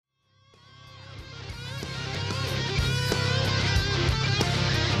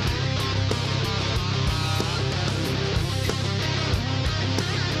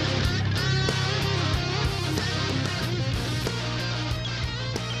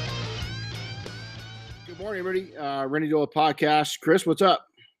Morning, everybody. Renny Doyle podcast. Chris, what's up?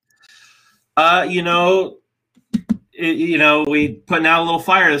 We putting out a little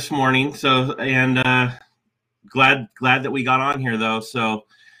fire this morning. So, and glad that we got on here though. So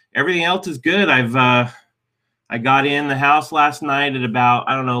everything else is good. I got in the house last night at about,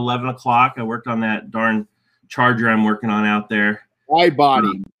 11 o'clock. I worked on that darn Charger I'm working on out there. Wide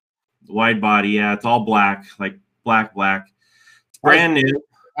body. Wide body. Yeah. It's all black, like black. It's brand new.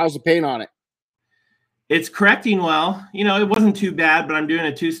 How's the paint on it? It's correcting well. It wasn't too bad, but I'm doing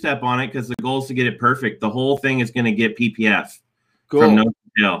a two-step on it because the goal is to get it perfect. The whole thing is going to get PPF from no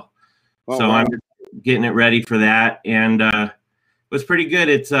detail. So wow. I'm getting it ready for that. And it was pretty good.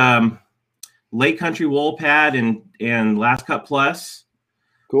 It's Lake Country Wool Pad and Last Cut Plus.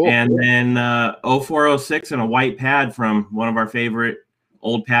 Cool. And then 0406 and a white pad from one of our favorite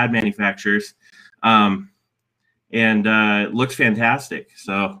old pad manufacturers. It looks fantastic.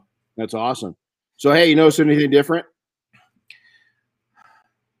 So that's awesome. So, hey, you notice anything different?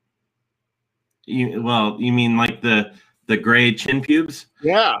 You mean like the gray chin pubes?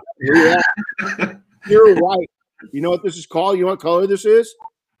 Yeah. You're right. You know what this is called? You know what color this is?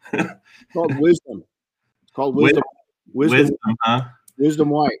 It's called wisdom. It's called wisdom. Wisdom, huh?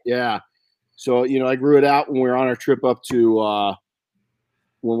 Wisdom white. Yeah. So, I grew it out when we were on our trip up to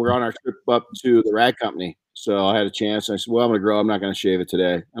the rag company. So I had a chance. I said, well, I'm going to grow. I'm not going to shave it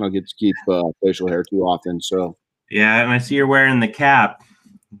today. I don't get to keep facial hair too often. So yeah, and I see you're wearing the cap.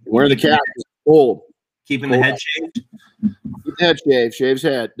 Wearing the cap is cold. Keeping the head shaved? Keep the head shaved. Shaves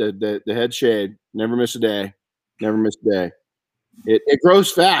head. The head shaved. Never miss a day. Never miss a day. It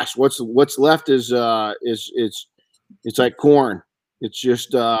grows fast. What's left is it's like corn. It's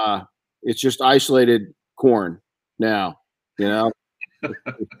just isolated corn now,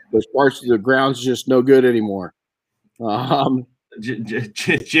 Those parts of the ground's just no good anymore.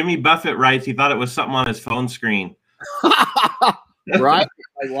 Jimmy Buffett writes he thought it was something on his phone screen. Right?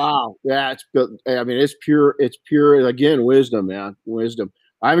 Like, wow. Yeah, it's pure. It's pure. Again, wisdom, man. Wisdom.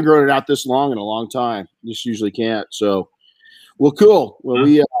 I haven't grown it out this long in a long time. Just usually can't. So, well, cool. Well,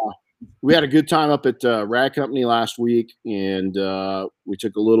 we had a good time up at Rag Company last week, and we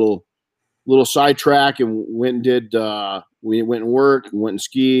took a little sidetrack and went and did. We went and worked and went and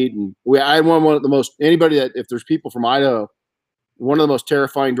skied, and I had one of the most, anybody that, if there's people from Idaho, one of the most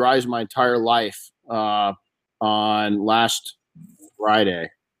terrifying drives of my entire life on last Friday.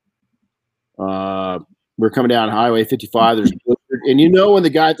 We're coming down Highway 55. There's a blizzard, and when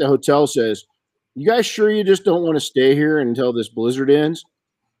the guy at the hotel says, "You guys sure you just don't want to stay here until this blizzard ends?"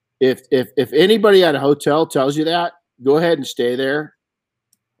 If anybody at a hotel tells you that, go ahead and stay there.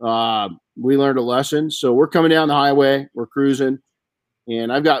 We learned a lesson. So we're coming down the highway, we're cruising,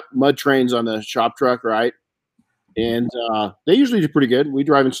 and I've got mud trains on the shop truck, right? And they usually do pretty good. We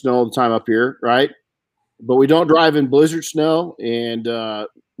drive in snow all the time up here, right? But we don't drive in blizzard snow. And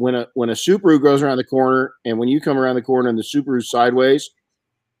when a Subaru goes around the corner, and when you come around the corner and the Subaru's sideways,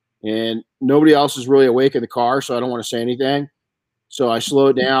 and nobody else is really awake in the car, so I don't want to say anything. So I slow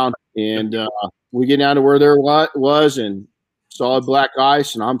it down, and we get down to where there was, and solid black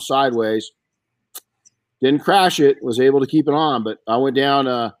ice, and I'm sideways. Didn't crash it, was able to keep it on, but I went down.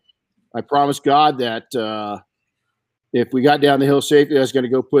 I promised God that if we got down the hill safely, I was going to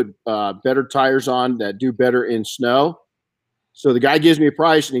go put better tires on that do better in snow. So the guy gives me a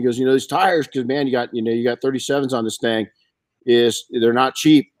price, and he goes, these tires, because man, you got 37s on this thing, they're not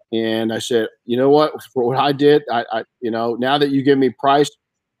cheap. And I said, you know what? For what I did, I now that you give me price,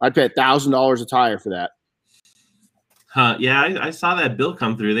 I'd pay $1,000 a tire for that. Huh? Yeah, I saw that bill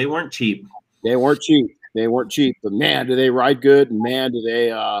come through. They weren't cheap. They weren't cheap. But man, do they ride good? And man, do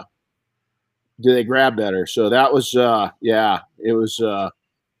they grab better? So that was, it was, it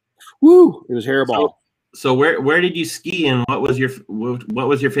was hairball. So where did you ski, and what was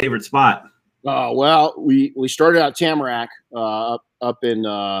your favorite spot? Well, we started out Tamarack up in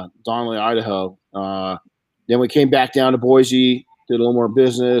Donnelly, Idaho. Then we came back down to Boise, did a little more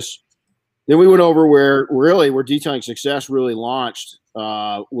business. Then we went over where Detailing Success really launched,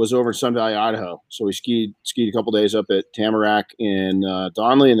 was over in Sun Valley, Idaho. So we skied a couple days up at Tamarack in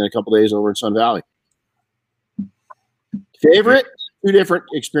Donnelly, and then a couple days over in Sun Valley. Favorite? Two different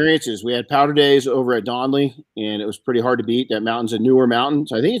experiences. We had powder days over at Donnelly, and it was pretty hard to beat. That mountain's a newer mountain.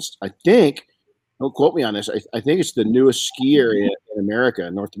 So I think, don't quote me on this, I think it's the newest ski area in America,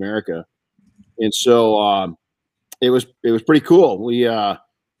 North America. And so it was pretty cool. We took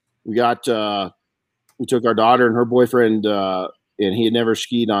our daughter and her boyfriend, and he had never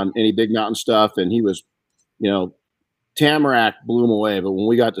skied on any big mountain stuff, and he was, Tamarack blew him away. But when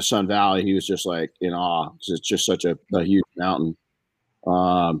we got to Sun Valley, he was just like in awe, because it's just such a huge mountain.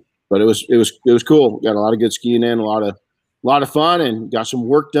 but it was cool. Got a lot of good skiing in, a lot of fun, and got some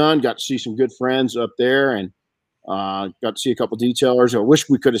work done. Got to see some good friends up there, and got to see a couple detailers. I wish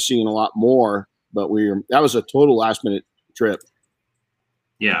we could have seen a lot more, but that was a total last minute trip.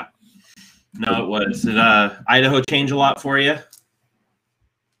 Yeah. No, it was. Did Idaho change a lot for you?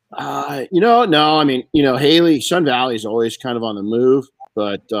 No. I mean, Haley, Sun Valley is always kind of on the move,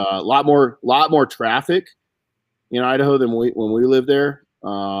 but a lot more traffic in Idaho than when we lived there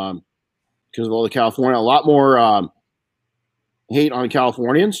because of all the California. A lot more hate on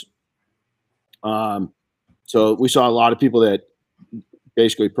Californians. So we saw a lot of people that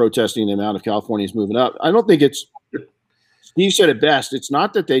basically protesting the amount of Californians moving up. I don't think Steve said it best. It's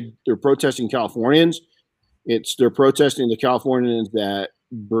not that they're protesting Californians. They're protesting the Californians that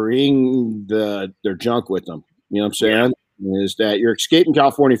bring their junk with them. You know what I'm saying? Yeah. Is that you're escaping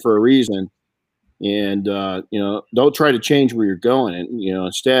California for a reason, and don't try to change where you're going, and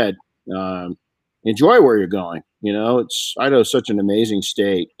instead enjoy where you're going. Idaho's such an amazing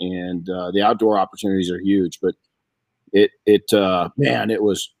state, and the outdoor opportunities are huge. But it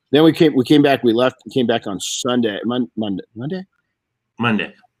was. Then we came back. We left and came back on Sunday, Monday,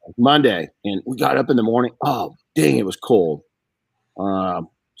 and we got up in the morning. Oh, dang! It was cold.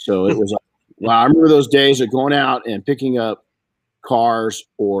 So it was. Wow, I remember those days of going out and picking up cars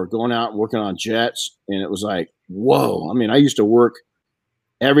or going out and working on jets, and it was like, whoa! I mean, I used to work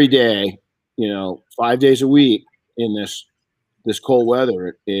every day, 5 days a week in this cold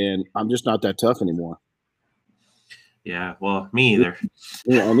weather, and I'm just not that tough anymore. Yeah, well, me either.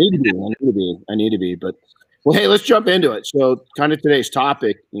 Yeah, I need to be. But well, hey, let's jump into it. So, kind of today's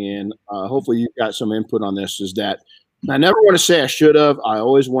topic, and hopefully you got some input on this. Is that I never want to say I should have. I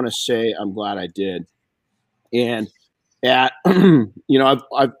always want to say I'm glad I did. And I'm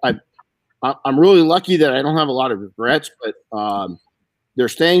really lucky that I don't have a lot of regrets. But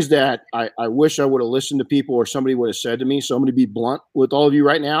there's things that I wish I would have listened to people or somebody would have said to me. So I'm going to be blunt with all of you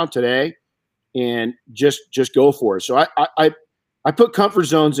right now today. And just go for it. So I put comfort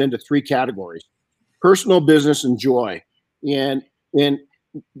zones into 3 categories: personal, business, and joy. And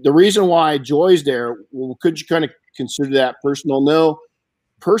the reason why joy is there, well, could you kind of consider that personal? No,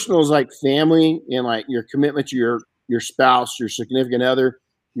 personal is like family and like your commitment to your spouse, your significant other,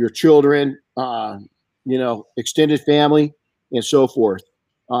 your children, extended family, and so forth.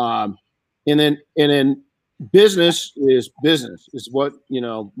 And then business is what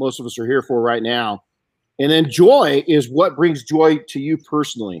most of us are here for right now. And then joy is what brings joy to you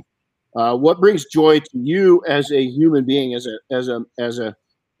personally. What brings joy to you as a human being, as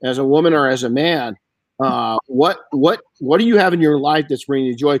a woman or as a man. What do you have in your life that's bringing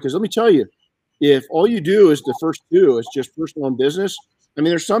you joy? Because let me tell you, if all you do is the first 2 is just personal and business, I mean,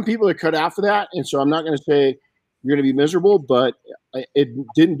 there's some people that cut out for that, and so I'm not going to say you're going to be miserable, but it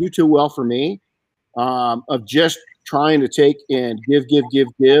didn't do too well for me. Of just trying to take and give.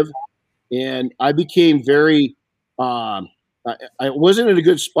 And I became very, I wasn't in a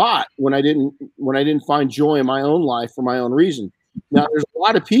good spot when I didn't find joy in my own life for my own reason. Now there's a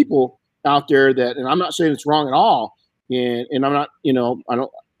lot of people out there that, and I'm not saying it's wrong at all. And I'm not,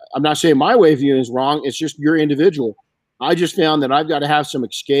 I'm not saying my way of viewing is wrong. It's just you're individual. I just found that I've got to have some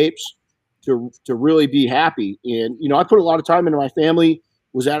escapes to really be happy. And, I put a lot of time into my family.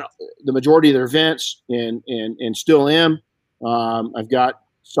 Was at the majority of their events and still am. I've got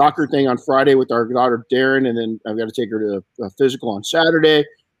soccer thing on Friday with our daughter Darren, and then I've got to take her to a physical on Saturday.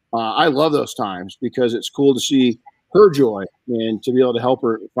 I love those times because it's cool to see her joy and to be able to help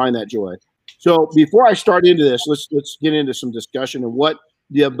her find that joy. So before I start into this, let's get into some discussion of what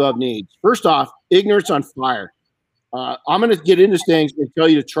the above needs. First off, ignorance on fire. I'm going to get into things and tell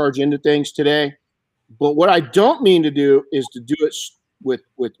you to charge into things today, but what I don't mean to do is to do it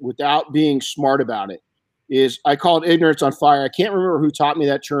without being smart about it. Is I call it ignorance on fire. I can't remember who taught me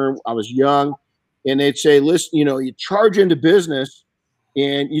that term. I was young, and they'd say, listen, you charge into business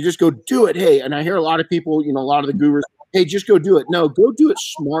and you just go do it. Hey, and I hear a lot of people, a lot of the gurus, hey, just go do it. No, go do it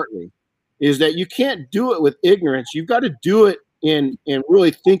smartly. Is that you can't do it with ignorance. You've got to do it and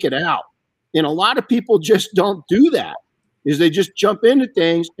really think it out. And a lot of people just don't do that. Is they just jump into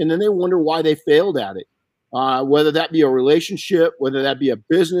things and then they wonder why they failed at it. Whether that be a relationship, whether that be a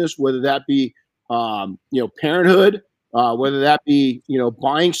business, whether that be, parenthood, whether that be,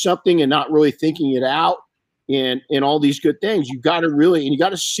 buying something and not really thinking it out and all these good things. You got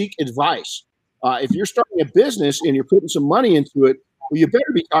to seek advice. If you're starting a business and you're putting some money into it, well, you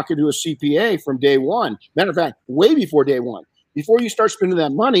better be talking to a CPA from day one. Matter of fact, way before day one. Before you start spending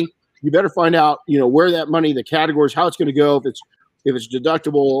that money, you better find out, where that money, the categories, how it's going to go, if it's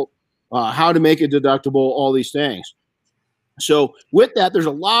deductible, how to make it deductible, all these things. So with that, there's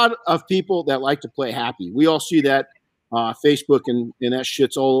a lot of people that like to play happy. We all see that Facebook and that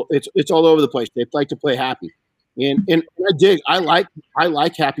shit's it's all over the place. They like to play happy, and I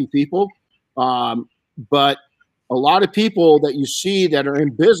like happy people, but a lot of people that you see that are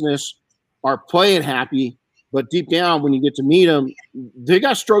in business are playing happy, but deep down, when you get to meet them, they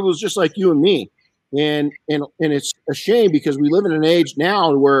got struggles just like you and me, and it's a shame because we live in an age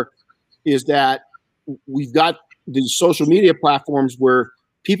now where is that we've got these social media platforms where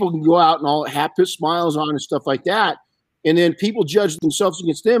people can go out and all put smiles on and stuff like that. And then people judge themselves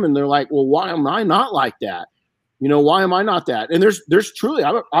against them. And they're like, well, why am I not like that? You know, why am I not that? And there's truly,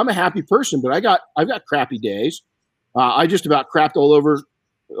 I'm a happy person, but I've got crappy days. I just about crapped all over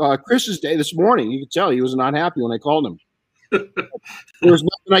Chris's day this morning. You could tell he was not happy when I called him. There was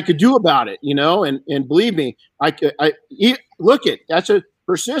nothing I could do about it, you know, and believe me, that's a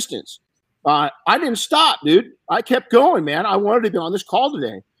persistence. I didn't stop, dude. I kept going, man. I wanted to be on this call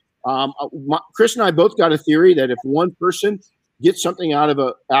today. Chris and I both got a theory that if one person gets something out of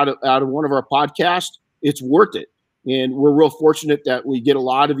one of our podcasts, it's worth it. And we're real fortunate that we get a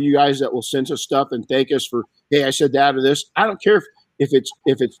lot of you guys that will send us stuff and thank us for, hey, I said that or this. I don't care if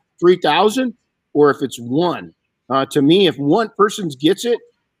it's 3,000 or if it's one. To me, if one person gets it,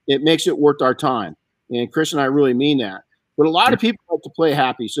 it makes it worth our time. And Chris and I really mean that. But a lot of people like to play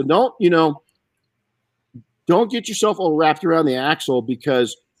happy. So don't get yourself all wrapped around the axle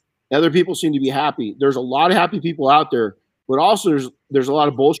because other people seem to be happy. There's a lot of happy people out there, but also there's a lot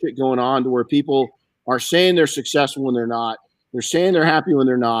of bullshit going on to where people are saying they're successful when they're not. They're saying they're happy when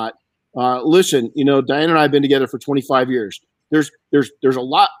they're not. Listen, Diane and I have been together for 25 years. There's a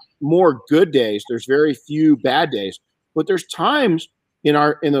lot more good days. There's very few bad days, but there's times in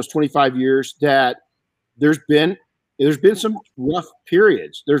those 25 years that there's been some rough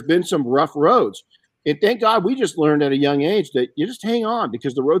periods. There's been some rough roads. And thank God we just learned at a young age that you just hang on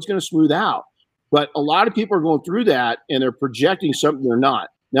because the road's going to smooth out. But a lot of people are going through that and they're projecting something they're not.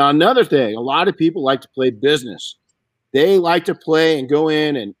 Now, another thing, a lot of people like to play business. They like to play and go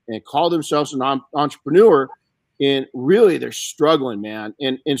in and call themselves an entrepreneur. And really, they're struggling, man.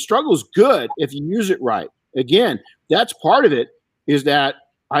 And struggle is good if you use it right. Again, that's part of it is that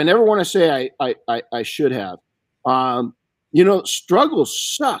I never want to say I should have.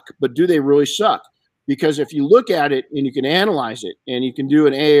 Struggles suck, but do they really suck? Because if you look at it and you can analyze it and you can do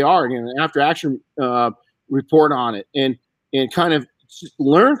an AAR, an after action report on it and kind of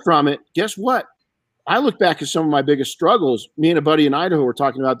learn from it, guess what? I look back at some of my biggest struggles. Me and a buddy in Idaho were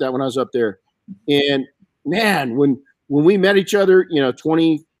talking about that when I was up there. And man, when we met each other,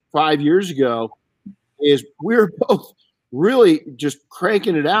 25 years ago, is we were both really just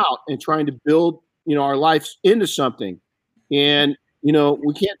cranking it out and trying to build, our lives into something. And,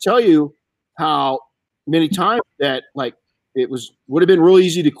 we can't tell you how many times that would have been real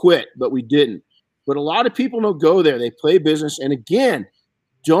easy to quit, but we didn't. But a lot of people don't go there. They play business. And again,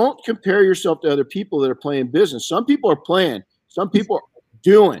 don't compare yourself to other people that are playing business. Some people are playing, some people are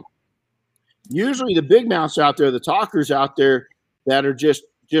doing. Usually the big mouths out there, the talkers out there that are just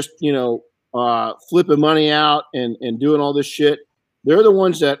flipping money out and doing all this shit, they're the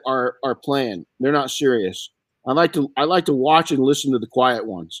ones that are playing. They're not serious. I like to watch and listen to the quiet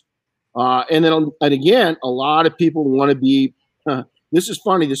ones. And again, a lot of people want to be, this is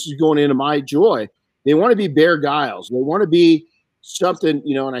funny. This is going into my joy. They want to be Bear Giles. They want to be something,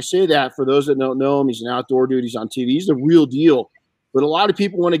 and I say that for those that don't know him, he's an outdoor dude. He's on TV. He's the real deal. But a lot of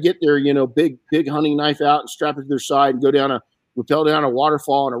people want to get their, big hunting knife out and strap it to their side and go rappel down a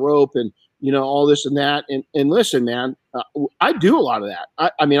waterfall on a rope and, all this and that. And listen, man, I do a lot of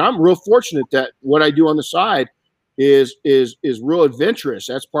that. I mean, I'm real fortunate that what I do on the side is real adventurous.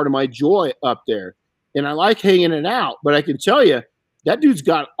 That's part of my joy up there. And I like hanging it out, but I can tell you that dude's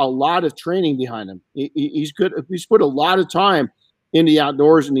got a lot of training behind him. He's good. He's put a lot of time in the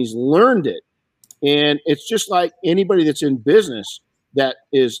outdoors and he's learned it. And it's just like anybody that's in business that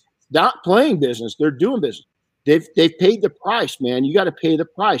is not playing business, they're doing business. They've paid the price, man. You got to pay the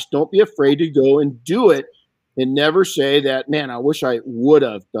price. Don't be afraid to go and do it and never say that, man, I wish I would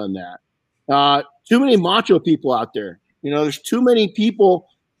have done that. Too many macho people out there. There's too many people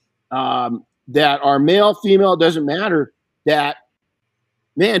that are male, female, doesn't matter, that,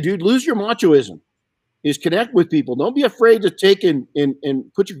 man, dude, lose your machoism. Is connect with people. Don't be afraid to take and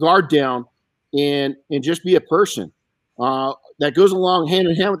put your guard down and just be a person. That goes along hand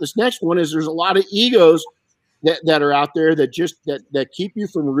in hand with this next one is there's a lot of egos that are out there that keep you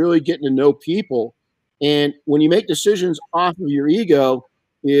from really getting to know people. And when you make decisions off of your ego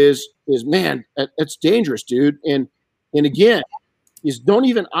is man, it's dangerous, dude. And again, is don't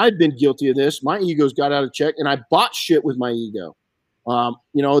even, I've been guilty of this. My ego's got out of check and I bought shit with my ego.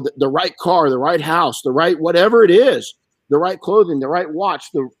 You know, the right car, the right house, the right, whatever it is, the right clothing, the right watch,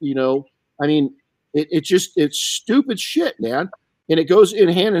 I mean, it's stupid shit, man. And it goes in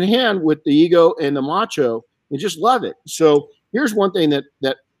hand with the ego and the macho, and just love it. So here's one thing that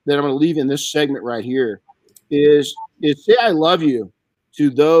I'm going to leave in this segment right here is say I love you to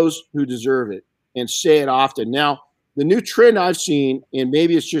those who deserve it, and say it often. Now, the new trend I've seen, and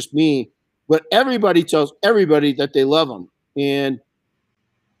maybe it's just me, but everybody tells everybody that they love them. And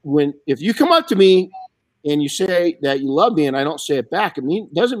if you come up to me and you say that you love me and I don't say it back,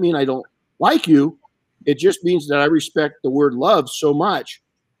 it doesn't mean I don't like you. It just means that I respect the word love so much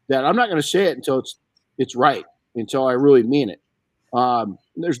that I'm not going to say it until it's right, until I really mean it.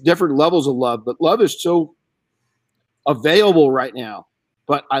 There's different levels of love, but love is so available right now.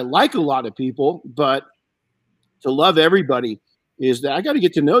 But I like a lot of people, but to love everybody is that I got to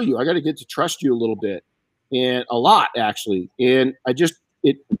get to know you. I got to get to trust you a little bit, and a lot actually. And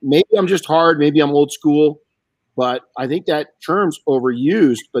maybe I'm just hard, maybe I'm old school, but I think that term's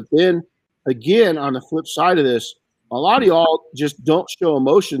overused. But then again, on the flip side of this, a lot of y'all just don't show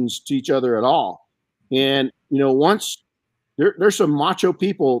emotions to each other at all. And once there's some macho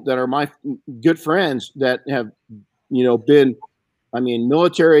people that are my good friends that have been,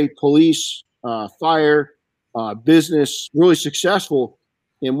 military, police, fire, business, really successful,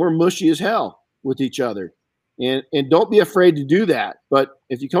 and we're mushy as hell with each other. And don't be afraid to do that. But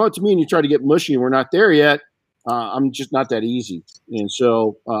if you come up to me and you try to get mushy and we're not there yet, I'm just not that easy. And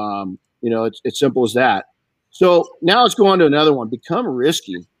so, it's simple as that. So now let's go on to another one. Become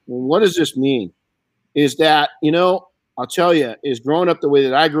risky. And what does this mean? Is that, I'll tell you, is growing up the way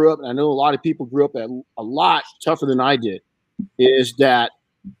that I grew up, and I know a lot of people grew up a lot tougher than I did, is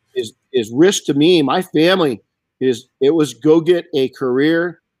risk to me. My family it was go get a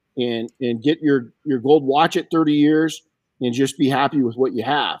career and get your gold watch at 30 years and just be happy with what you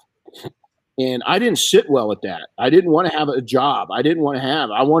have. And I didn't sit well with that. I didn't want to have a job. I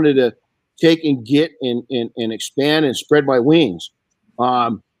wanted to take and get and expand and spread my wings.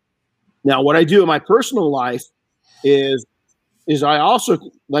 Now what I do in my personal life is I also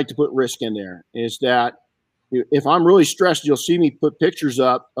like to put risk in there. Is that if I'm really stressed, you'll see me put pictures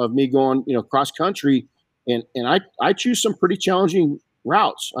up of me going, cross country, and I choose some pretty challenging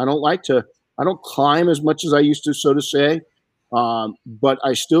routes. I don't climb as much as I used to, so to say, but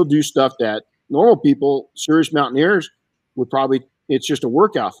I still do stuff that normal people, serious mountaineers, would probably. It's just a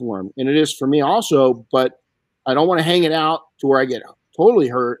workout for them, and it is for me also. But I don't want to hang it out to where I get totally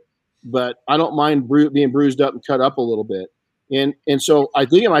hurt, but I don't mind being bruised up and cut up a little bit. And so I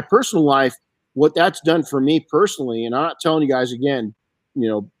think in my personal life, what that's done for me personally, and I'm not telling you guys again,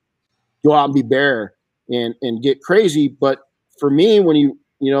 go out and be bare and get crazy. But for me, when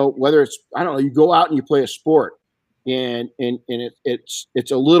whether it's, I don't know, you go out and you play a sport and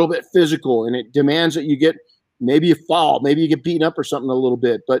it's a little bit physical and it demands that you get, maybe you fall, maybe you get beaten up or something a little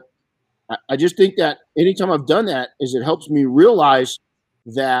bit. But I just think that anytime I've done that it helps me realize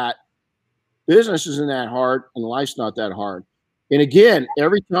that business isn't that hard and life's not that hard. And again,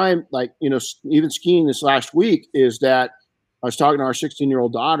 every time, like, even skiing this last week, is that I was talking to our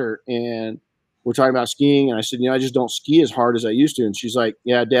 16-year-old daughter and we're talking about skiing. And I said, I just don't ski as hard as I used to. And she's like,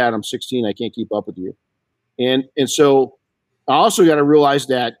 yeah, Dad, I'm 16. I can't keep up with you. And so I also got to realize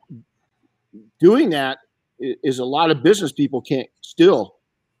that doing that is a lot of business people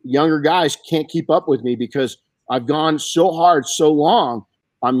younger guys can't keep up with me because I've gone so hard, so long,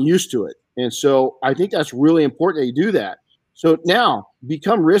 I'm used to it. And so I think that's really important that you do that. So now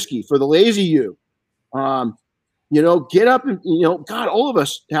become risky for the lazy you. Get up and, God, all of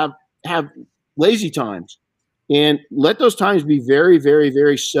us have lazy times, and let those times be very, very,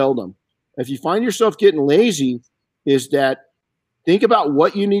 very seldom. If you find yourself getting lazy, is that think about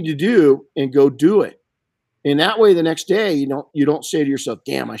what you need to do and go do it. And that way, the next day, you don't say to yourself,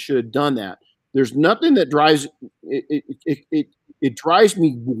 damn, I should have done that. There's nothing that drives it drives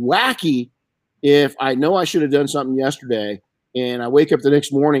me wacky if I know I should have done something yesterday and I wake up the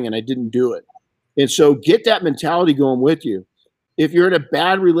next morning and I didn't do it. And so get that mentality going with you. If you're in a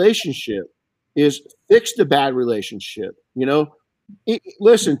bad relationship, is fix the bad relationship.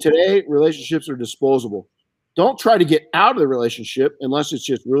 Listen, today relationships are disposable. Don't try to get out of the relationship unless it's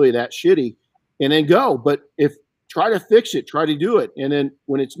just really that shitty, and then go. But try to fix it, try to do it. And then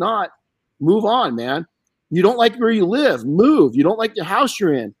when it's not, move on, man. You don't like where you live, move. You don't like the house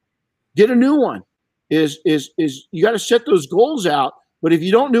you're in, get a new one. Is you got to set those goals out. But if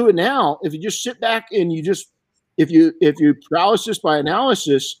you don't do it now, if you just sit back and if you paralysis by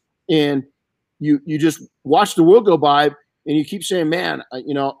analysis and you just watch the world go by and you keep saying, man,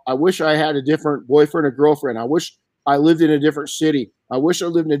 I wish I had a different boyfriend or girlfriend. I wish I lived in a different city. I wish I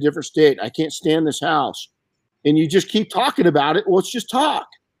lived in a different state. I can't stand this house. And you just keep talking about it. Well, it's just talk.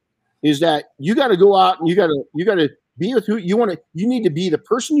 Is that you got to go out and you got to be with who you want to. You need to be the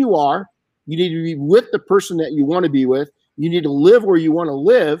person you are. You need to be with the person that you want to be with. You need to live where you want to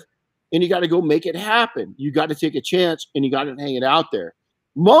live, and you got to go make it happen. You got to take a chance, and you got to hang it out there.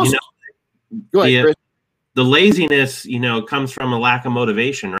 Go ahead, Chris. The laziness, comes from a lack of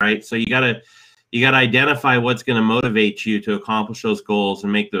motivation, right? So you gotta identify what's going to motivate you to accomplish those goals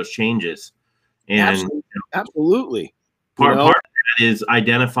and make those changes. And absolutely. Part of that is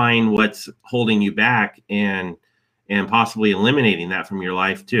identifying what's holding you back and possibly eliminating that from your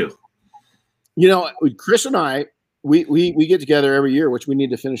life too. Chris and I, we get together every year, which we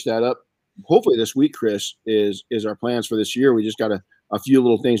need to finish that up. Hopefully this week, Chris, is our plans for this year. We just got a few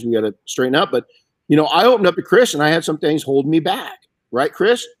little things we got to straighten up. But, I opened up to Chris and I had some things holding me back. Right,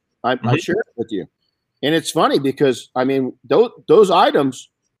 Chris? I shared it with you. And it's funny because, those items,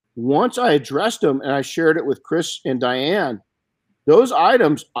 once I addressed them and I shared it with Chris and Diane, those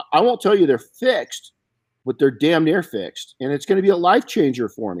items, I won't tell you they're fixed, but they're damn near fixed. And it's going to be a life changer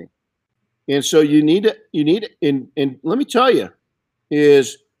for me. And so you need and let me tell you,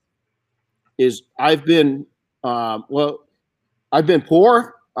 is I've been, I've been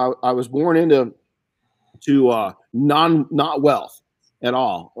poor. I was born into not wealth at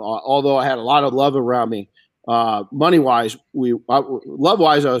all. Although I had a lot of love around me, money wise, love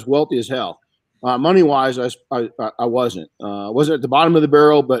wise, I was wealthy as hell. Money wise, I wasn't. Wasn't at the bottom of the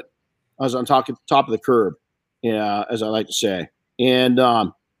barrel, but I was on top of the curb, as I like to say. And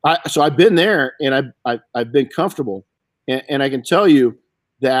so I've been there, and I've been comfortable, and I can tell you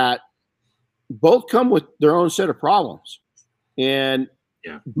that both come with their own set of problems. And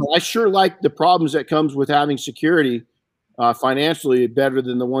but I sure like the problems that comes with having security financially better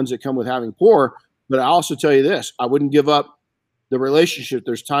than the ones that come with having poor. But I also tell you this: I wouldn't give up the relationship.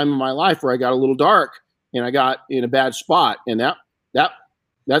 There's time in my life where I got a little dark and I got in a bad spot, and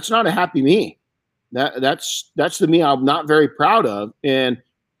that's not a happy me. That's the me I'm not very proud of, and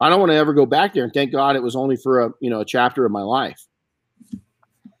I don't want to ever go back there. And thank God it was only for a chapter of my life.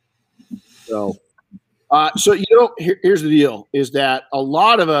 So, here's the deal: is that a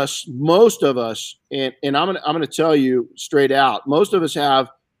lot of us, most of us, and I'm gonna tell you straight out, most of us have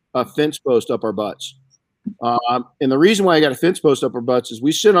a fence post up our butts. And the reason why I got a fence post up our butts is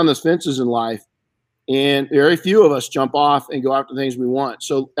we sit on those fences in life, and very few of us jump off and go after things we want.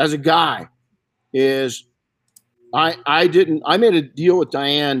 So as a guy, I made a deal with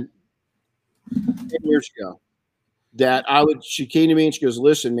Diane 10 years ago that she came to me and she goes,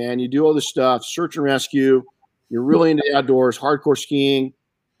 listen, man, you do all this stuff, search and rescue. You're really into the outdoors, hardcore skiing,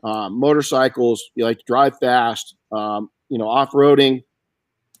 motorcycles. You like to drive fast, off-roading.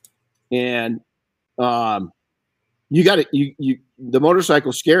 And the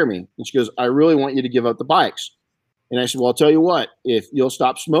motorcycles scare me. And she goes, I really want you to give up the bikes. And I said, well, I'll tell you what, if you'll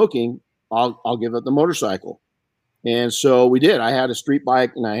stop smoking, I'll give up the motorcycle. And so we did. I had a street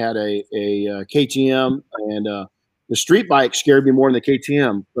bike and I had a KTM, and the street bike scared me more than the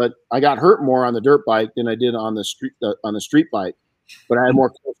KTM, but I got hurt more on the dirt bike than I did on the street bike. But I had more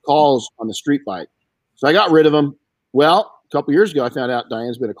close calls on the street bike. So I got rid of them. Well, a couple years ago, I found out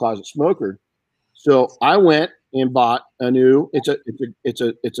Diane's been a closet smoker. So I went and bought a new, it's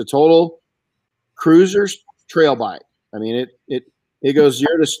a total cruiser's trail bike. I mean, it goes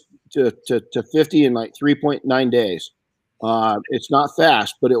 0 to 50 in like 3.9 days. It's not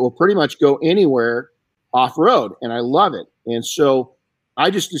fast, but it will pretty much go anywhere off-road, and I love it. And so I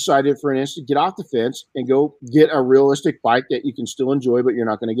just decided for an instant, get off the fence and go get a realistic bike that you can still enjoy, but you're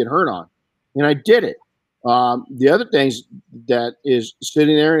not going to get hurt on. And I did it. The other things that is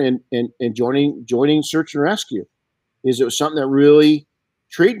sitting there and joining search and rescue is it was something that really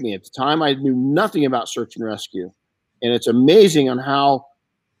intrigued me. At the time, I knew nothing about search and rescue. And it's amazing on how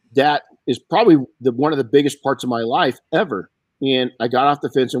that is probably one of the biggest parts of my life ever. And I got off the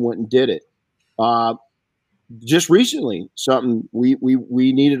fence and went and did it. Just recently, something we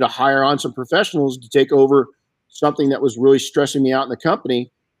needed to hire on some professionals to take over something that was really stressing me out in the company.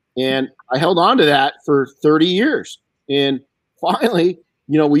 And I held on to that for 30 years. And finally,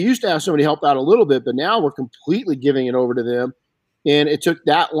 we used to have somebody help out a little bit, but now we're completely giving it over to them. And it took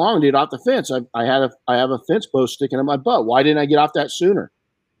that long to get off the fence. I have a fence post sticking in my butt. Why didn't I get off that sooner?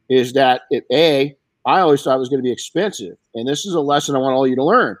 Is that I always thought it was going to be expensive. And this is a lesson I want all you to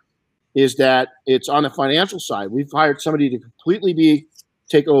learn, is that it's on the financial side. We've hired somebody to completely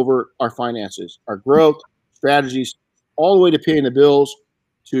take over our finances, our growth, strategies, all the way to paying the bills,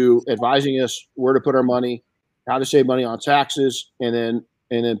 to advising us where to put our money, how to save money on taxes, and then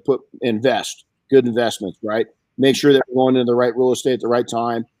invest good investments, right? Make sure that we're going into the right real estate at the right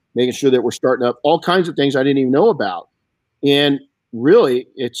time, making sure that we're starting up all kinds of things I didn't even know about. And really,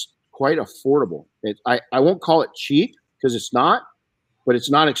 it's quite affordable. I won't call it cheap because it's not, but it's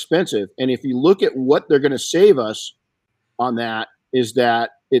not expensive. And if you look at what they're going to save us on that, is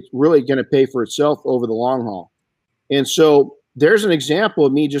that it's really going to pay for itself over the long haul. And so there's an example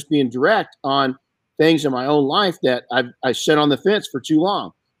of me just being direct on things in my own life that I sat on the fence for too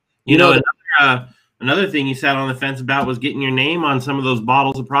long. You know another thing you sat on the fence about was getting your name on some of those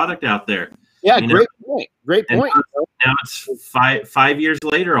bottles of product out there. Yeah, great point. Great point. Now it's five years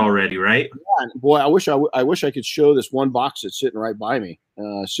later already, right? Yeah, boy, I wish I could show this one box that's sitting right by me.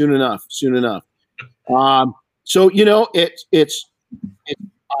 Soon enough. So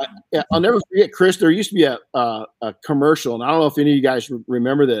I'll never forget, Chris. There used to be a commercial, and I don't know if any of you guys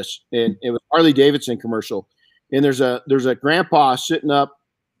remember this. And it was Harley Davidson commercial. And there's a grandpa sitting up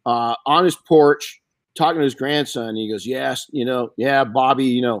on his porch talking to his grandson. And he goes, "Yes, yeah,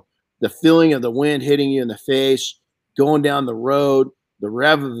 Bobby, the feeling of the wind hitting you in the face, going down the road, the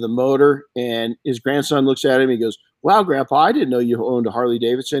rev of the motor." And his grandson looks at him. He goes, "Wow, Grandpa, I didn't know you owned a Harley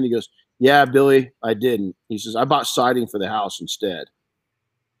Davidson." He goes, "Yeah, Billy, I didn't." He says, "I bought siding for the house instead."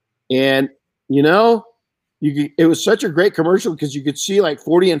 And, it was such a great commercial because you could see like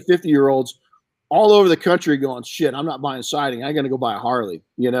 40 and 50-year-olds all over the country going, "Shit, I'm not buying siding. I'm going to go buy a Harley,"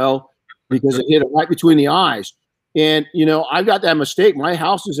 because it hit it right between the eyes. And, I've got that mistake. My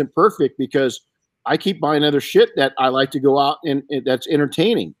house isn't perfect because I keep buying other shit that I like to go out and that's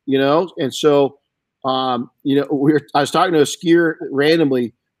entertaining, And so, I was talking to a skier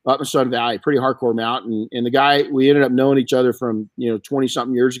randomly up in Sun Valley, pretty hardcore mountain. And the guy, we ended up knowing each other from, 20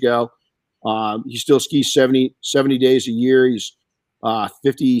 something years ago. He still skis 70 days a year. He's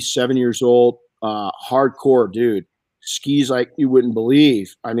 57 years old, hardcore dude, skis like you wouldn't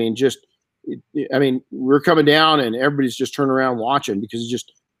believe. We're coming down and everybody's just turning around watching because it's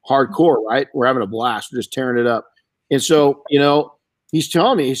just hardcore, right? We're having a blast. We're just tearing it up. And so, he's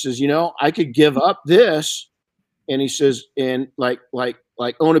telling me, he says, I could give up this. And he says, and like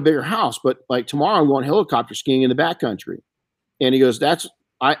own a bigger house, but like tomorrow I'm going helicopter skiing in the backcountry. And he goes,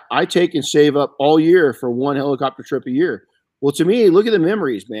 I take and save up all year for one helicopter trip a year. Well, to me, look at the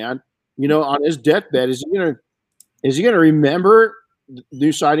memories, man. On his deathbed, is he gonna remember the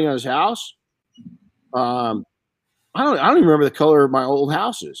new siding on his house? I don't even remember the color of my old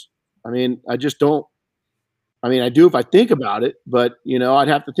houses. I just don't. I do if I think about it, but I'd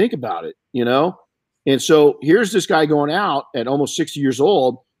have to think about it, And so here's this guy going out at almost 60 years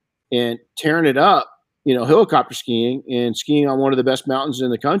old and tearing it up, helicopter skiing and skiing on one of the best mountains in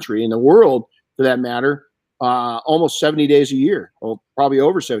the country, in the world for that matter, almost 70 days a year, or probably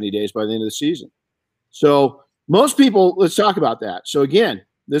over 70 days by the end of the season. So most people, let's talk about that. So again,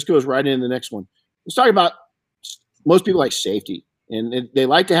 this goes right into the next one. Let's talk about, most people like safety, and they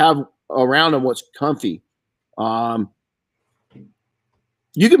like to have around them what's comfy. You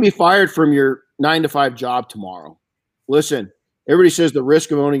can be fired from your 9-to-5 job tomorrow. Listen, everybody says the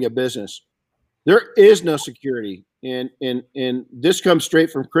risk of owning a business. There is no security. And this comes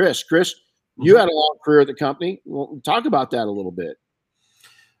straight from Chris. Chris, you had a long career at the company. Well, talk about that a little bit.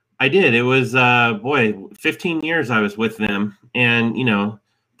 I did. It was, 15 years I was with them, and,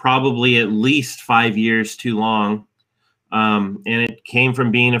 probably at least 5 years too long. And it came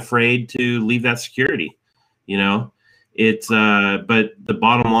from being afraid to leave that security, It's but the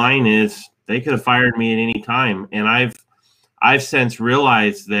bottom line is they could have fired me at any time. And I've since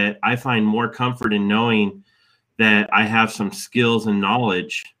realized that I find more comfort in knowing that I have some skills and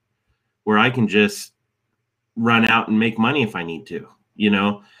knowledge where I can just run out and make money if I need to,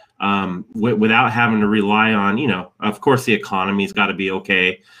 without having to rely on, of course the economy's got to be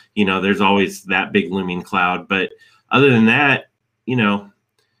okay. There's always that big looming cloud. But other than that,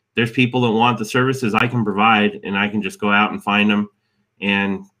 there's people that want the services I can provide, and I can just go out and find them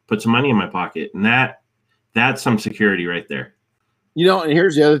and put some money in my pocket. And that's some security right there. And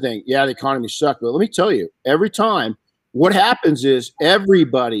here's the other thing. Yeah, the economy sucked, but let me tell you, every time what happens is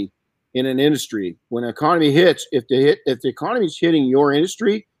everybody in an industry, when an economy hits, if the economy is hitting your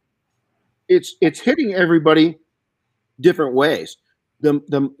industry, it's hitting everybody different ways.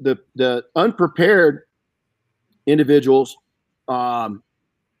 The unprepared individuals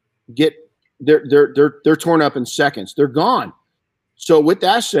they're torn up in seconds. They're gone. So with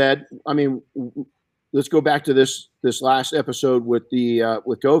that said, let's go back to this last episode with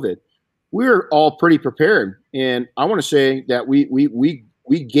with COVID. We're all pretty prepared, and I want to say that we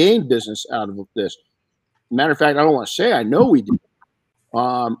gained business out of this. Matter of fact, I don't want to say, I know we did.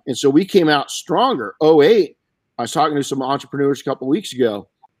 And so we came out stronger. 2008, I was talking to some entrepreneurs a couple of weeks ago.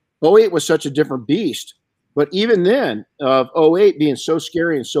 '08 was such a different beast. But even then, of '08 being so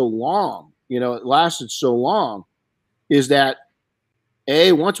scary and so long, it lasted so long, is that,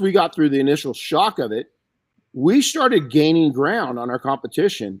 once we got through the initial shock of it, we started gaining ground on our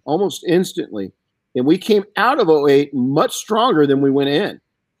competition almost instantly. And we came out of '08 much stronger than we went in.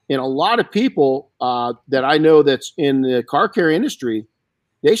 And a lot of people that I know that's in the car care industry,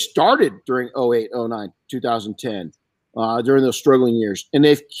 they started during '08, '09, 2010, during those struggling years. And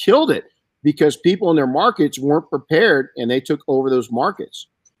they've killed it because people in their markets weren't prepared and they took over those markets.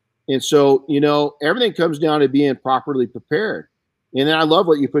 And so, everything comes down to being properly prepared. And then I love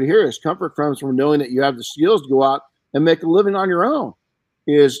what you put here is comfort comes from knowing that you have the skills to go out and make a living on your own.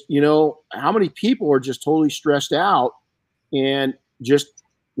 Is, how many people are just totally stressed out and just,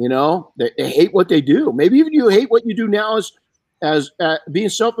 they hate what they do. Maybe even you hate what you do now as being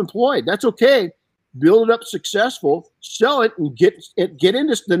self-employed. That's okay. Build it up successful, sell it, and get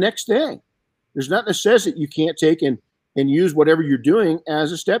into the next thing. There's nothing that says that you can't take and use whatever you're doing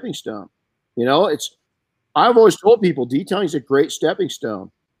as a stepping stone. I've always told people detailing is a great stepping stone.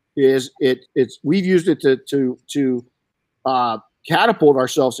 We've used it to catapult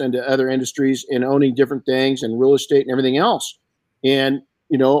ourselves into other industries and owning different things and real estate and everything else. And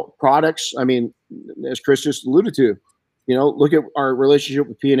products. I mean, as Chris just alluded to, look at our relationship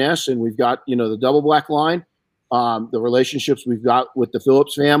with P&S, and we've got the double black line. The relationships we've got with the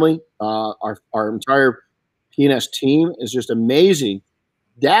Phillips family, our entire P&S team is just amazing.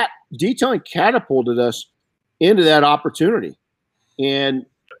 That detailing catapulted us into that opportunity. And,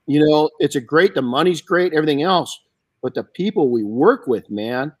 it's the money's great, everything else, but the people we work with,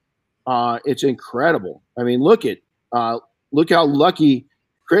 man, it's incredible. I mean, look how lucky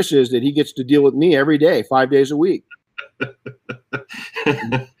Chris is that he gets to deal with me every day, 5 days a week.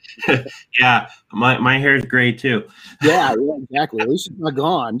 Yeah, my hair is gray too. Yeah, exactly. At least it's not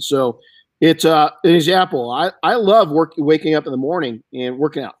gone. So it's an example. I love waking up in the morning and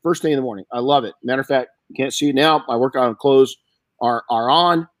working out first thing in the morning. I love it. Matter of fact, you can't see it now. My workout clothes are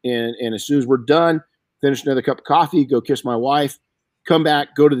on, and as soon as we're done, finish another cup of coffee, go kiss my wife, come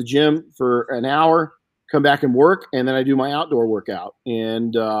back, go to the gym for an hour, come back and work, and then I do my outdoor workout.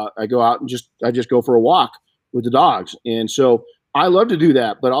 And I go out and I just go for a walk with the dogs. And so I love to do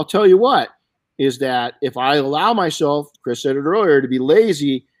that. But I'll tell you what, is that if I allow myself, Chris said it earlier, to be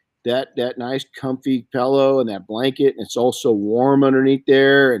lazy, that nice comfy pillow and that blanket, and it's also warm underneath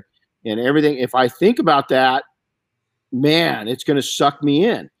there and everything. If I think about that, man, it's going to suck me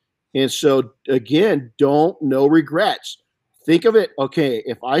in. And so again, no regrets. Think of it. Okay,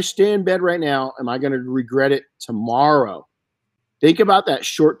 if I stay in bed right now, am I going to regret it tomorrow? Think about that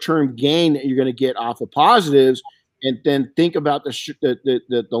short-term gain that you're going to get off of positives, and then think about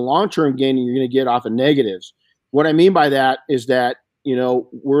the long-term gain you're going to get off of negatives. What I mean by that is that,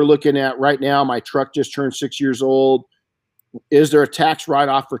 we're looking at right now, my truck just turned 6 years old. Is there a tax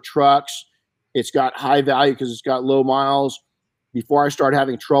write-off for trucks? It's got high value because it's got low miles. Before I start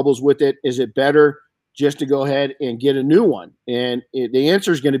having troubles with it, is it better just to go ahead and get a new one? And the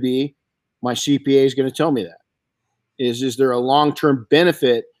answer is going to be, my CPA is going to tell me that. Is there a long-term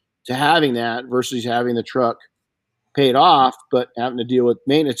benefit to having that versus having the truck paid off, but having to deal with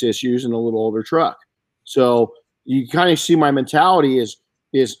maintenance issues in a little older truck? So you kind of see my mentality is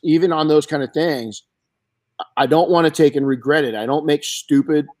even on those kind of things, I don't want to take and regret it. I don't make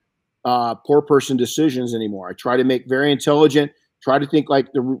stupid, poor person decisions anymore. I try to make very intelligent, try to think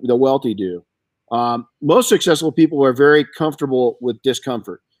like the wealthy do. Most successful people are very comfortable with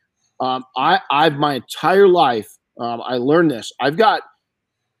discomfort. I've my entire life, I learned this. I've got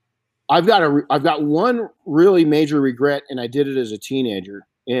one really major regret, and I did it as a teenager.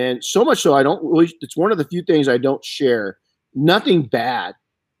 And so much so, it's one of the few things I don't share. Nothing bad.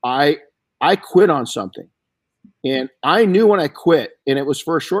 I quit on something, and I knew when I quit, and it was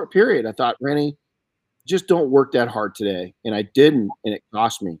for a short period. I thought, Renny, just don't work that hard today. And I didn't, and it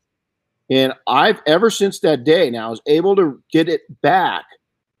cost me. And I've ever since that day, now I was able to get it back,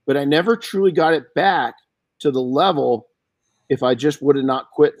 but I never truly got it back to the level if I just would have not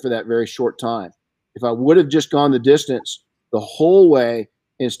quit for that very short time. If I would have just gone the distance the whole way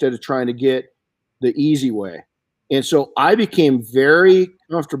instead of trying to get the easy way. And so I became very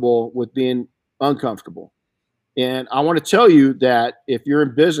comfortable with being uncomfortable. And I want to tell you that if you're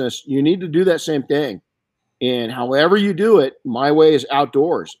in business, you need to do that same thing. And however you do it, my way is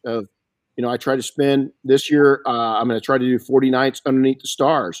outdoors. I try to spend this year, I'm going to try to do 40 nights underneath the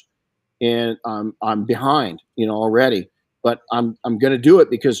stars. And I'm behind, already. But I'm going to do it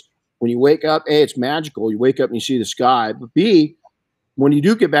because when you wake up, A, it's magical. You wake up and you see the sky. But B, when you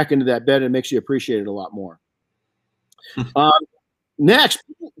do get back into that bed, it makes you appreciate it a lot more. Um, next,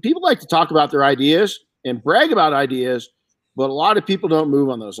 people like to talk about their ideas and brag about ideas, but a lot of people don't move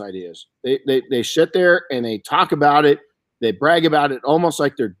on those ideas. They sit there and they talk about it. They brag about it almost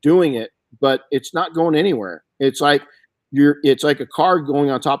like they're doing it, but it's not going anywhere. It's like it's like a car going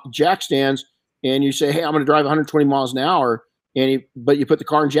on top of jack stands, and you say, "Hey, I'm going to drive 120 miles an hour," but you put the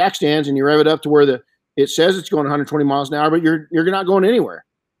car in jack stands and you rev it up to where it says it's going 120 miles an hour, but you're not going anywhere.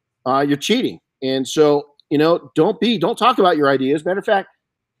 You're cheating, and so don't talk about your ideas. Matter of fact,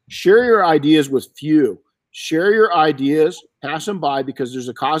 share your ideas with few. Share your ideas, pass them by, because there's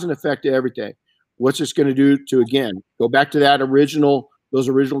a cause and effect to everything. What's this going to do to, again, go back to those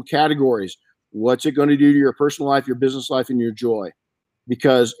original categories. What's it going to do to your personal life, your business life, and your joy?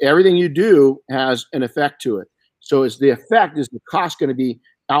 Because everything you do has an effect to it. So is the effect, is the cost going to be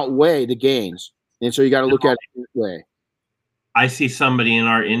outweigh the gains? And so you got to look at it that way. I see somebody in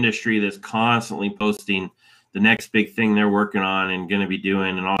our industry that's constantly posting the next big thing they're working on and going to be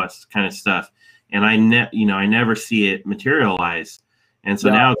doing and all that kind of stuff. And I never see it materialize. And so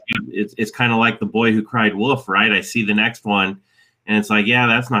now it's kind of like the boy who cried wolf, right? I see the next one and it's like, yeah,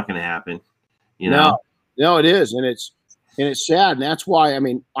 that's not going to happen. No, it is. And it's sad. And that's why,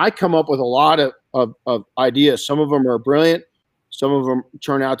 I come up with a lot of ideas. Some of them are brilliant. Some of them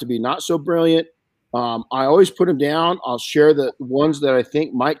turn out to be not so brilliant. I always put them down. I'll share the ones that I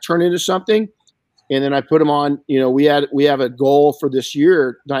think might turn into something. And then I put them on, we have a goal for this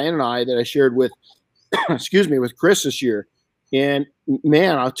year, Diane and I, that I shared with, with Chris this year. And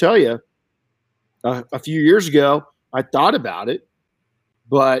man, I'll tell you, a few years ago, I thought about it,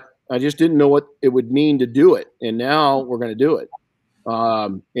 but I just didn't know what it would mean to do it. And now we're going to do it.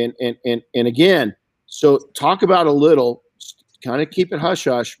 And again, so talk about a little, kind of keep it hush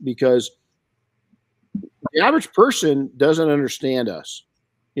hush, because the average person doesn't understand us.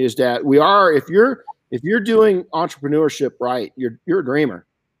 Is that if you're doing entrepreneurship right, you're a dreamer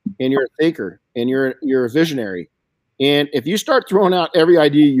and you're a thinker and you're a visionary. And if you start throwing out every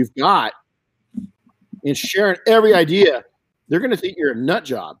idea you've got and sharing every idea, they're going to think you're a nut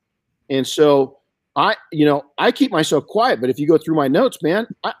job. And so I keep myself quiet, but if you go through my notes, man,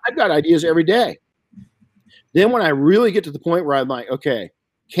 I've got ideas every day. Then when I really get to the point where I'm like, okay,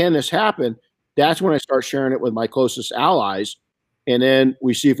 can this happen? That's when I start sharing it with my closest allies. And then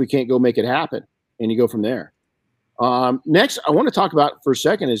we see if we can't go make it happen, and you go from there. Next, I want to talk about for a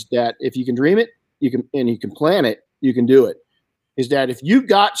second is that if you can dream it, you can plan it, you can do it. Is that if you've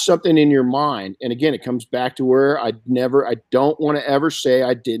got something in your mind, and again, it comes back to where I don't want to ever say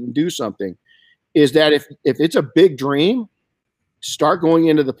I didn't do something, is that if it's a big dream, start going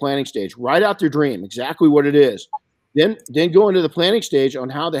into the planning stage. Write out your dream, exactly what it is. Then go into the planning stage on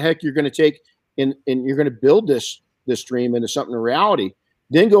how the heck you're going to take and you're going to build this dream into something in reality.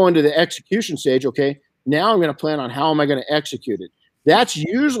 Then go into the execution stage. Okay, now I'm going to plan on how am I going to execute it. That's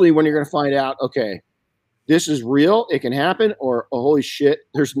usually when you're going to find out, okay, this is real, it can happen, or oh, holy shit,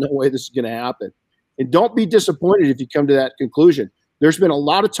 there's no way this is going to happen. And don't be disappointed if you come to that conclusion. There's been a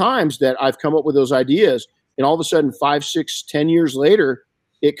lot of times that I've come up with those ideas, and all of a sudden 5, 6, 10 years later,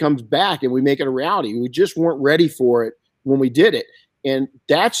 it comes back and we make it a reality. We just weren't ready for it when we did it. And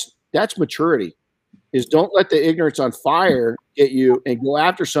that's maturity. Is don't let the ignorance on fire get you, and go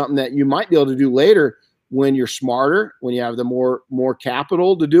after something that you might be able to do later when you're smarter, when you have the more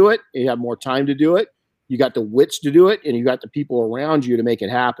capital to do it, you have more time to do it, you got the wits to do it, and you got the people around you to make it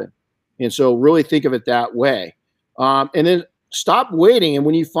happen. And so really think of it that way. And then stop waiting. And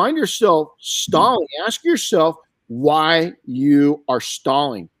when you find yourself stalling, ask yourself why you are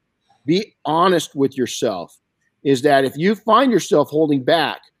stalling. Be honest with yourself. Is that if you find yourself holding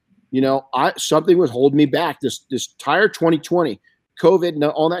back, something was holding me back this entire 2020, COVID, and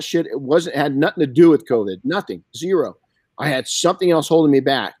all that shit. It had nothing to do with COVID, nothing, zero. I had something else holding me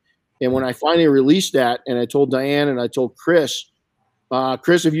back. And when I finally released that, and I told Diane and I told Chris,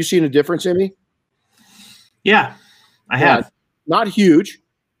 Chris, have you seen a difference in me? Yeah, I have. Not huge,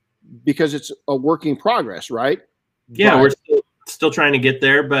 because it's a work in progress, right? Yeah, we're still trying to get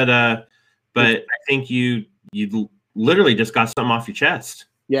there, but I think you literally just got something off your chest.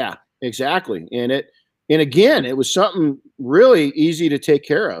 Yeah, exactly. And again, it was something really easy to take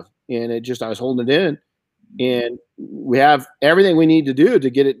care of. And I was holding it in, and we have everything we need to do to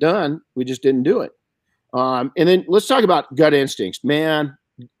get it done. We just didn't do it. And then let's talk about gut instincts, man.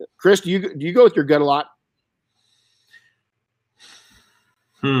 Chris, do you go with your gut a lot?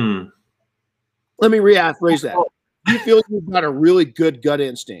 Let me rephrase that. Do you feel you've got a really good gut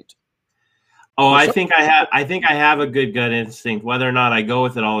instinct? Oh, I think I have a good gut instinct. Whether or not I go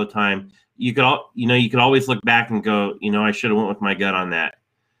with it all the time, you could always look back and go, I should have went with my gut on that.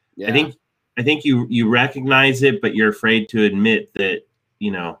 Yeah. I I think you recognize it, but you're afraid to admit that, you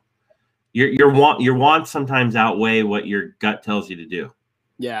know, your wants sometimes outweigh what your gut tells you to do.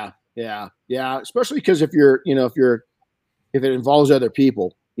 Yeah. Especially because if it involves other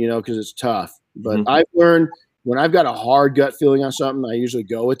people, you know, because it's tough. But I've learned when I've got a hard gut feeling on something, I usually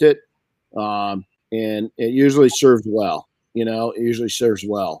go with it. And it usually serves well, you know, it usually serves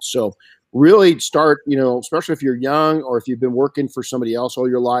well. So really start, you know, especially if you're young or if you've been working for somebody else all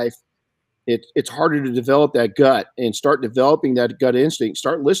your life, it's harder to develop that gut and start developing that gut instinct,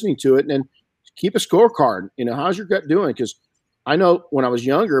 start listening to it, and then keep a scorecard. You know, how's your gut doing? Because I know when I was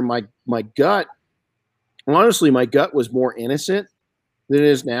younger, my gut, honestly, my gut was more innocent than it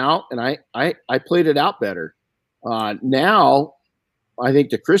is now. And I played it out better. Now, I think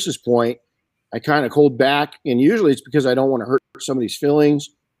to Chris's point, I kind of hold back, and usually it's because I don't want to hurt somebody's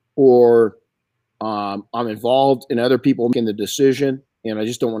feelings, or I'm involved in other people making the decision, and I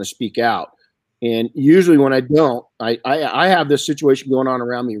just don't want to speak out. And usually when I don't, I have this situation going on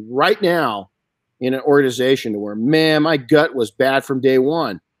around me right now in an organization where, man, my gut was bad from day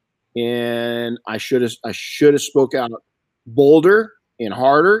one, and I should have spoke out bolder and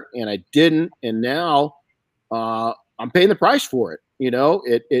harder, and I didn't, and now I'm paying the price for it. You know,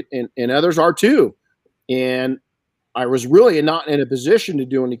 and others are too. And I was really not in a position to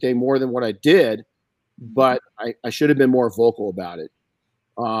do anything more than what I did, but I should have been more vocal about it.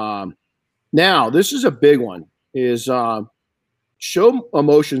 Now, this is a big one, is show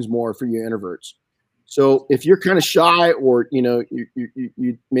emotions more for you introverts. So if you're kind of shy, or, you know,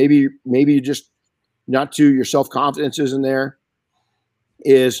 you maybe you just not to, your self-confidence isn't there,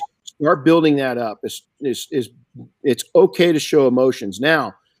 is start building that up. It's okay to show emotions.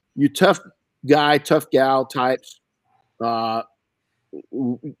 Now, you tough guy, tough gal types, you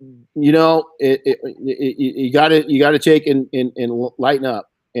know, you got to take and lighten up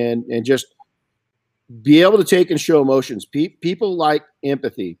and just be able to take and show emotions. People like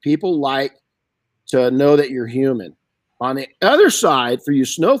empathy. People like to know that you're human. On the other side, for you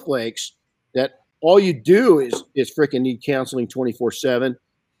snowflakes, that all you do is freaking need counseling 24/7,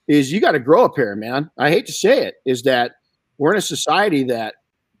 is you got to grow a pair, man. I hate to say it, is that we're in a society that,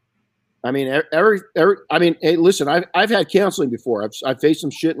 I mean, hey, listen, I've had counseling before. I've faced some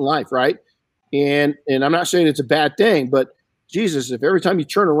shit in life, right? And I'm not saying it's a bad thing, but Jesus, if every time you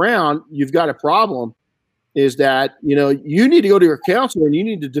turn around you've got a problem, is that, you know, you need to go to your counselor and you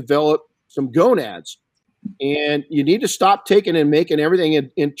need to develop some gonads, and you need to stop taking and making everything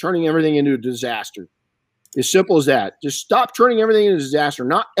and turning everything into a disaster. As simple as that. Just stop turning everything into a disaster.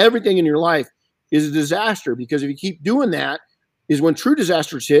 Not everything in your life is a disaster, because if you keep doing that, is when true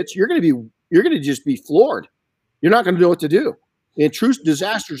disasters hits, you're going to just be floored. You're not going to know what to do, and true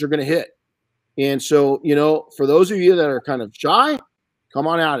disasters are going to hit. And so, you know, for those of you that are kind of shy, come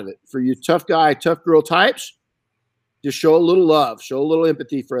on out of it. For you tough guy, tough girl types, just show a little love, show a little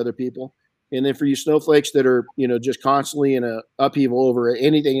empathy for other people. And then for you snowflakes that are, you know, just constantly in a upheaval over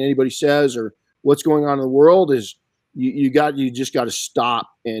anything anybody says or what's going on in the world, is you just got to stop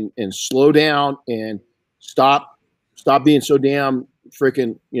and slow down and stop being so damn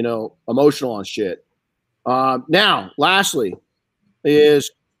freaking, you know, emotional on shit. Now, lastly,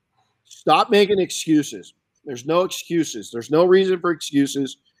 is stop making excuses. There's no excuses. There's no reason for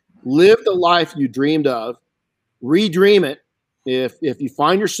excuses. Live the life you dreamed of. Redream it. If you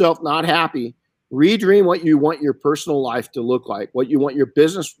find yourself not happy, redream what you want your personal life to look like, what you want your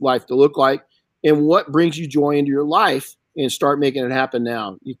business life to look like, and what brings you joy into your life, and start making it happen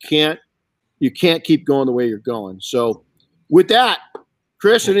now. You can't keep going the way you're going. So with that,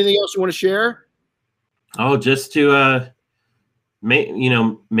 Chris, anything else you want to share? Oh, just to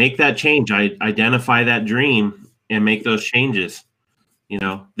make that change. Identify that dream and make those changes. You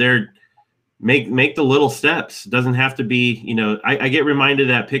know, make the little steps. It doesn't have to be, you know, I get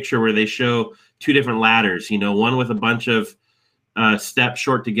reminded of that picture where they show two different ladders, you know, one with a bunch of steps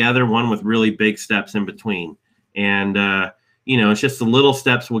short together, one with really big steps in between. And, you know, it's just the little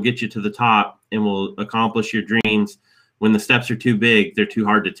steps will get you to the top and will accomplish your dreams. When the steps are too big, they're too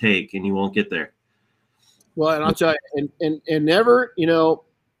hard to take and you won't get there. Well, and I'll tell you, and never, you know,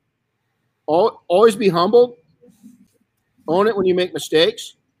 always be humble. Own it when you make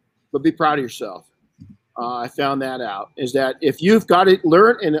mistakes, but be proud of yourself. I found that out, is that if you've got to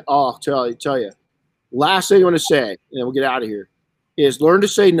learn, and I'll tell you, last thing I want to say, and then we'll get out of here, is learn to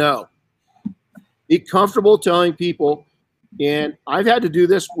say no. Be comfortable telling people, and I've had to do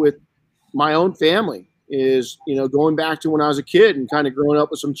this with my own family, is, you know, going back to when I was a kid and kind of growing up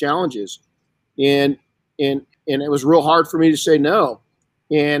with some challenges, and it was real hard for me to say no,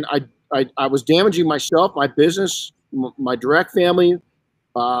 and I was damaging myself, my business, my direct family,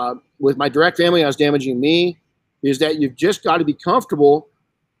 with my direct family, I was damaging me. Is that you've just got to be comfortable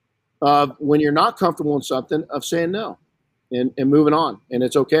when you're not comfortable in something of saying no and moving on, and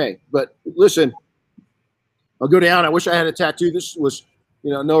it's okay. But listen, I'll go down. I wish I had a tattoo. This was,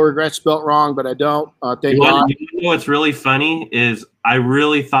 no regrets spelt wrong, but I don't. Thank God. You know what's really funny is I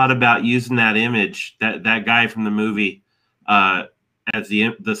really thought about using that image, that guy from the movie, as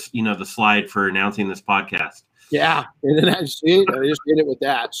the slide for announcing this podcast. Yeah, and then I just did it with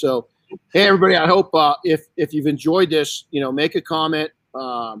that. So, hey, everybody, I hope if you've enjoyed this, make a comment.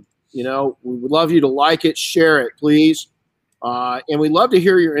 We would love you to like it, share it, please, and we'd love to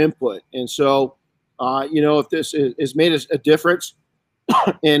hear your input. And so, if this has made a difference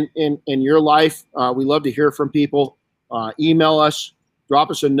in your life, we love to hear from people. Email us, drop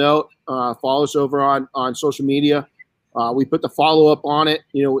us a note, follow us over on social media. We put the follow up on it.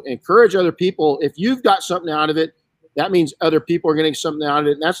 Encourage other people. If you've got something out of it, that means other people are getting something out of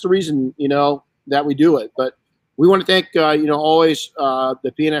it, and that's the reason that we do it. But we want to thank always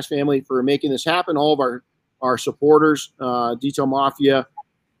the PNS family for making this happen. All of our supporters, Detail Mafia.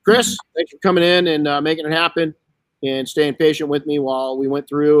 Chris, thanks for coming in and making it happen and staying patient with me while we went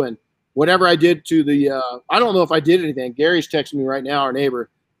through, and whatever I did to the I don't know if I did anything. Gary's texting me right now, our neighbor.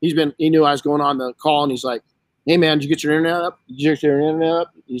 He knew I was going on the call, and he's like, "Hey man, did you get your internet up? Did you get your internet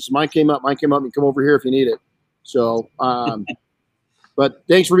up?" He said, Mine came up. You can come over here if you need it. So, but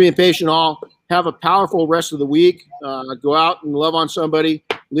thanks for being patient all. Have a powerful rest of the week. Go out and love on somebody.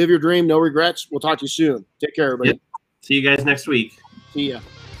 Live your dream. No regrets. We'll talk to you soon. Take care, everybody. Yep. See you guys next week. See ya.